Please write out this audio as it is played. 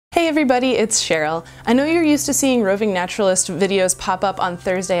Hey everybody, it's Cheryl. I know you're used to seeing Roving Naturalist videos pop up on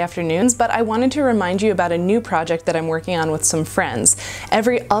Thursday afternoons, but I wanted to remind you about a new project that I'm working on with some friends.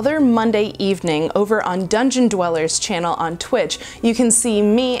 Every other Monday evening over on Dungeon Dwellers channel on Twitch, you can see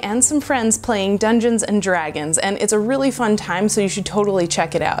me and some friends playing Dungeons and Dragons, and it's a really fun time, so you should totally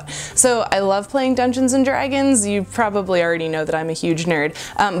check it out. So I love playing Dungeons and Dragons. You probably already know that I'm a huge nerd,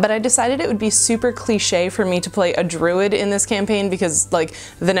 but I decided it would be super cliche for me to play a druid in this campaign because, like,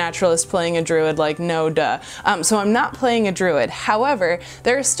 the Naturalist playing a druid, like, no duh. So I'm not playing a druid. However,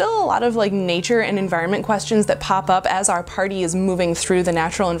 there are still a lot of like nature and environment questions that pop up as our party is moving through the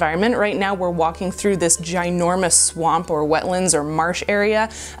natural environment. Right now we're walking through this ginormous swamp or wetlands or marsh area,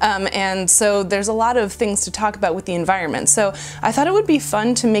 and so there's a lot of things to talk about with the environment. So I thought it would be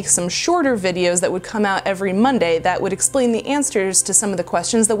fun to make some shorter videos that would come out every Monday that would explain the answers to some of the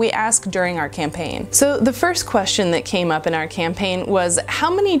questions that we ask during our campaign. So the first question that came up in our campaign was,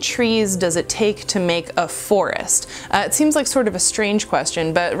 how many trees does it take to make a forest? It seems like sort of a strange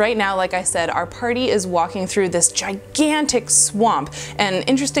question, but right now, like I said, our party is walking through this gigantic swamp, and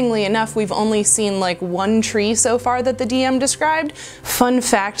interestingly enough, we've only seen like one tree so far that the DM described. Fun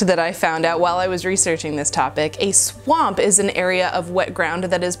fact that I found out while I was researching this topic: a swamp is an area of wet ground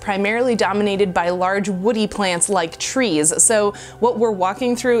that is primarily dominated by large woody plants like trees. So what we're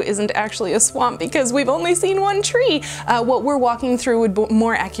walking through isn't actually a swamp because we've only seen one tree. What we're walking through would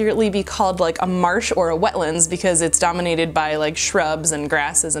more accurately be called like a marsh or a wetlands because it's dominated by like shrubs and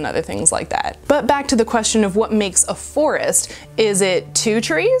grasses and other things like that. But back to the question of what makes a forest. Is it 2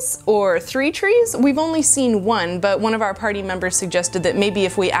 trees or 3 trees? We've only seen one, but one of our party members suggested that maybe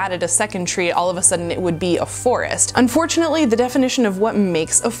if we added a second tree, all of a sudden it would be a forest. Unfortunately, the definition of what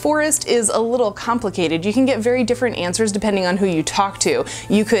makes a forest is a little complicated. You can get very different answers depending on who you talk to.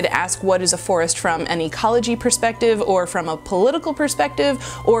 You could ask what is a forest from an ecology perspective, or from a political perspective,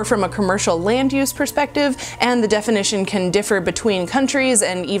 or from a commercial land use perspective, and the definition can differ between countries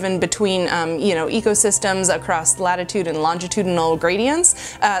and even between ecosystems across latitude and longitudinal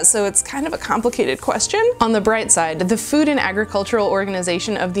gradients, so it's kind of a complicated question. On the bright side, the Food and Agricultural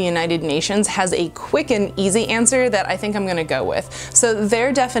Organization of the United Nations has a quick and easy answer that I think I'm going to go with. So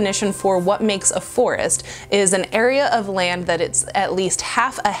their definition for what makes a forest is an area of land that it's at least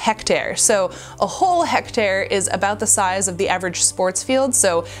half a hectare. So a whole hectare is about the size of the average sports field,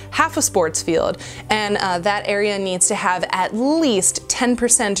 so half a sports field, and that area needs to have at least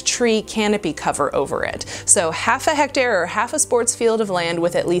 10% tree canopy cover over it. So half a hectare or half a sports field of land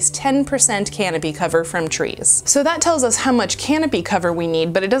with at least 10% canopy cover from trees. So that tells us how much canopy cover we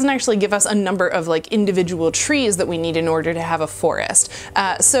need, but it doesn't actually give us a number of like individual trees that we need in order to have a forest.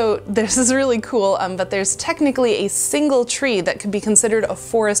 So this is really cool, but there's technically a single tree that could be considered a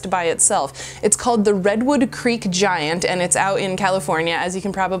forest by itself. It's called the Redwood Creek Giant, and it's out in California, as you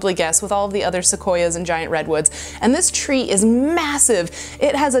can probably guess, with all of the other sequoias and giant redwoods. And this tree is massive.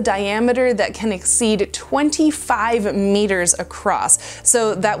 It has a diameter that can exceed 25 meters across.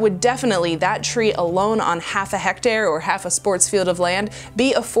 So that would definitely, that tree alone on half a hectare or half a sports field of land,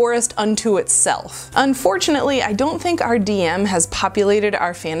 be a forest unto itself. Unfortunately, I don't think our DM has populated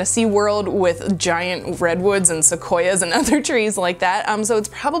our fantasy world with giant redwoods and sequoias and other trees like that, so it's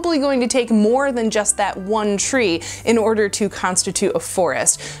probably going to take more than just that one tree in order to constitute a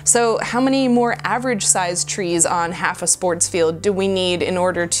forest. So how many more average sized trees on half a sports field do we need in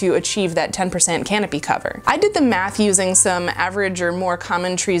order to achieve that 10% canopy cover? I did the math using some average or more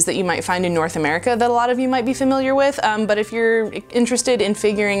common trees that you might find in North America that a lot of you might be familiar with, but if you're interested in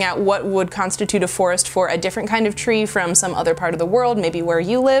figuring out what would constitute a forest for a different kind of tree from some other part of the world, maybe where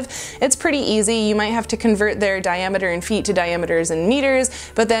you live, it's pretty easy. You might have to convert their diameter in feet to diameters in meters,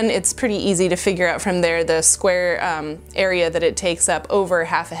 but then it's pretty easy to figure out from there the square area that it takes up over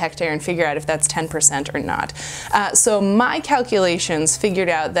half a hectare and figure out if that's 10% or not. So my calculations figured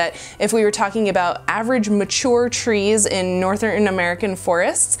out that if we were talking about average mature trees in Northern American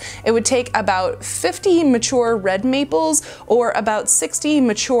forests, it would take about 50 mature red maples or about 60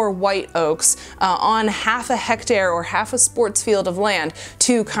 mature white oaks on half a hectare or half a sports field of land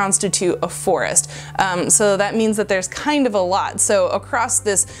to constitute a forest. So that means that there's kind of a lot. So across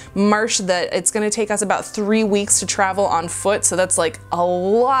this marsh that it's going to take us about 3 weeks to travel on foot, so that's like a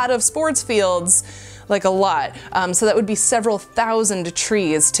lot of sports fields. like a lot. So that would be several thousand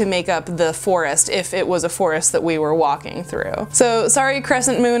trees to make up the forest if it was a forest that we were walking through. So sorry,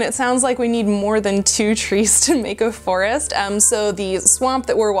 Crescent Moon, it sounds like we need more than 2 trees to make a forest. So the swamp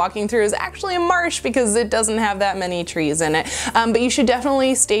that we're walking through is actually a marsh because it doesn't have that many trees in it. But you should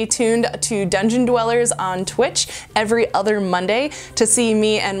definitely stay tuned to Dungeon Dwellers on Twitch every other Monday to see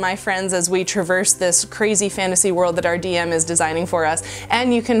me and my friends as we traverse this crazy fantasy world that our DM is designing for us.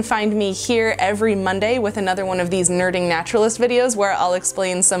 And you can find me here every Monday with another one of these Nerding Naturalist videos where I'll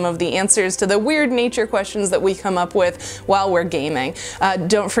explain some of the answers to the weird nature questions that we come up with while we're gaming.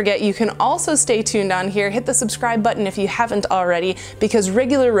 Don't forget, you can also stay tuned on here. Hit the subscribe button if you haven't already, because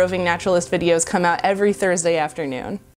regular Roving Naturalist videos come out every Thursday afternoon.